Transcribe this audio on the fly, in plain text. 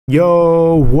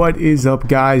Yo, what is up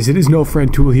guys? It is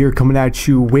NoFriendTool here coming at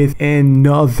you with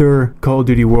another Call of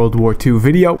Duty World War II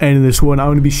video. And in this one, I'm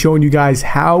going to be showing you guys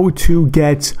how to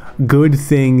get good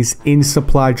things in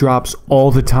supply drops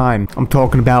all the time. I'm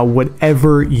talking about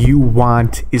whatever you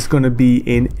want is going to be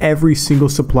in every single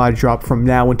supply drop from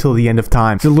now until the end of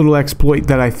time. It's a little exploit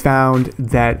that I found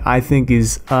that I think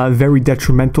is very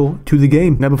detrimental to the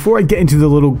game. Now, before I get into the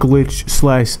little glitch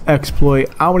slash exploit,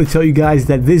 I want to tell you guys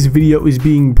that this video is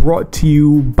being brought to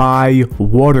you by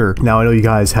water. Now, I know you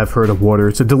guys have heard of water.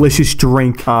 It's a delicious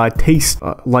drink. Tastes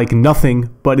like nothing,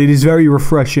 but it is very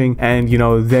refreshing. And, you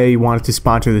know, they wanted to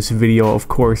sponsor this video, of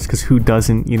course, because who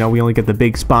doesn't? You know, we only get the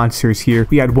big sponsors here.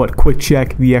 We had what? Quick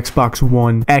Check, the Xbox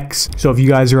One X. So if you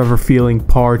guys are ever feeling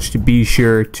parched, be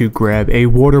sure to grab a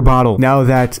water bottle. Now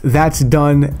that that's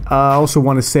done, I also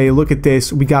want to say, look at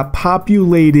this. We got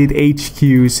populated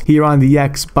HQs here on the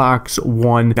Xbox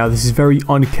One. Now, this is very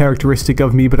uncharacteristic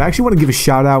of me, but I actually want to give a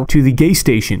shout out to the Gay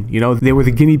Station. You know, they were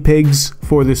the guinea pigs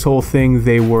for this whole thing.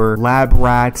 They were lab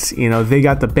rats. You know, they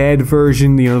got the bad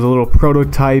version, you know, the little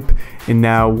prototype. And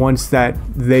now once that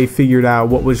they figured out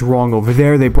what was wrong over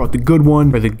there, they brought the good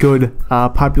one, or the good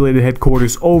populated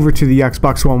headquarters, over to the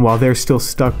Xbox One while they're still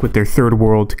stuck with their third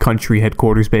world country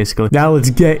headquarters, basically. Now let's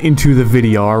get into the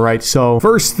video. All right, so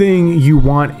first thing you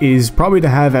want is probably to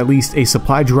have at least a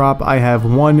supply drop. I have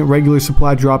one regular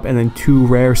supply drop and then two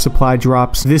rare supply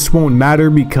drops. This won't matter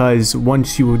because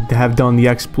once you have done the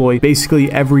exploit,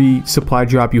 basically every supply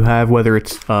drop you have, whether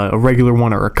it's a regular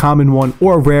one or a common one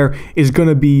or a rare, is going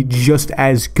to be just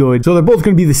as good. So they're both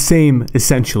going to be the same,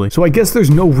 essentially. So I guess there's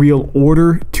no real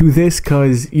order to this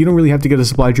because you don't really have to get a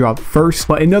supply drop first.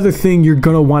 But another thing you're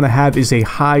going to want to have is a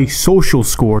high social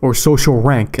score or social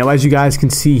rank. Now, as you guys can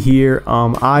see here,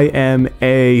 I am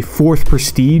a 4th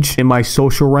prestige in my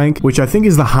social rank, which I think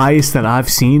is the highest that I've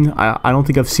seen. I don't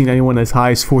think I've seen anyone as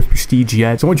high as 4th prestige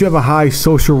yet. So once you have a high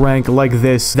social rank like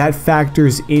this, that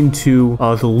factors into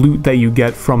the loot that you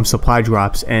get from supply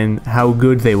drops and how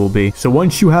good they will be. So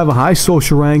once you have a high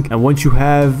social rank, and once you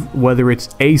have, whether it's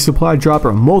a supply drop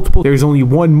or multiple, there's only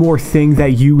one more thing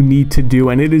that you need to do,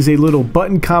 and it is a little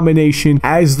button combination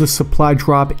as the supply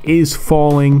drop is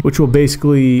falling, which will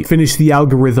basically finish the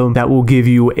algorithm that will give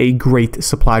you a great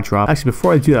supply drop. Actually,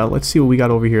 before I do that, let's see what we got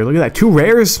over here. Look at that, 2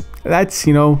 rares. That's,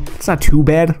 you know, it's not too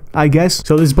bad, I guess.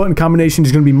 So this button combination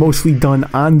is going to be mostly done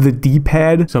on the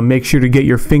D-pad, so make sure to get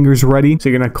your fingers ready. So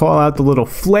you're going to call out the little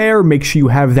flare, make sure you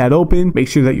have that open, make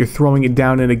sure that you're throwing it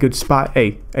down in a good spot.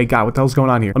 Hey God, what the hell's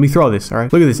going on here? Let me throw this, all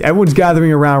right? Look at this. Everyone's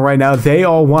gathering around right now. They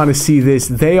all want to see this.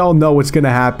 They all know what's going to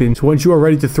happen. So once you are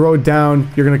ready to throw it down,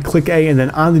 you're going to click A, and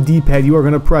then on the D-pad, you are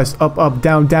going to press up, up,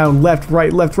 down, down, left,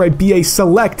 right, BA,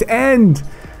 select, and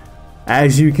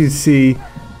as you can see,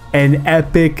 an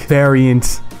epic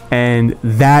variant, and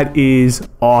that is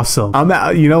awesome.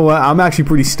 You know what? I'm actually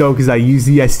pretty stoked because I use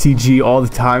the STG all the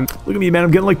time. Look at me, man.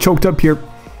 I'm getting like choked up here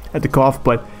at the cough,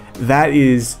 but that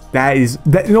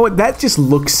you know what? That just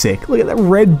looks sick. Look at that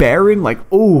red Baron. Like,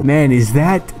 oh man, is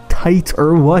that tight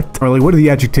or what? Or like, what are the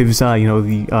adjectives? You know,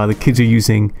 the kids are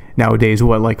using nowadays.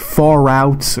 What, like far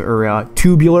out or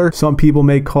tubular? Some people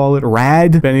may call it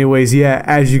rad. But anyways, yeah,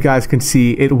 as you guys can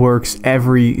see, it works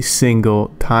every single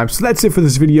time. So that's it for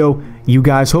this video, you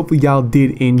guys. Hopefully y'all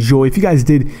did enjoy. If you guys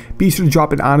did, be sure to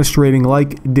drop an honest rating.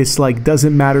 Like, dislike,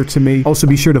 doesn't matter to me. Also,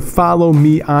 be sure to follow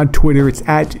me on Twitter. It's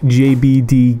at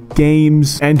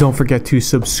JBDgames. And don't forget to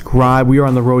subscribe. We are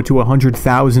on the road to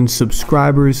 100,000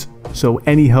 subscribers, so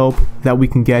any help that we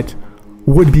can get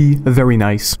would be very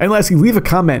nice. And lastly, leave a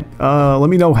comment. Let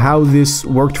me know how this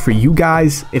worked for you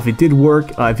guys. If it did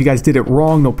work, if you guys did it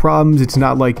wrong, no problems. It's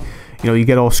not like, you know, you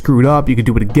get all screwed up. You could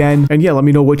do it again. And yeah, let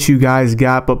me know what you guys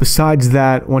got. But besides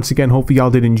that, once again, hopefully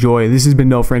y'all did enjoy. This has been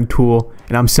NoFriendTool,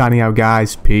 and I'm signing out,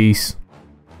 guys. Peace.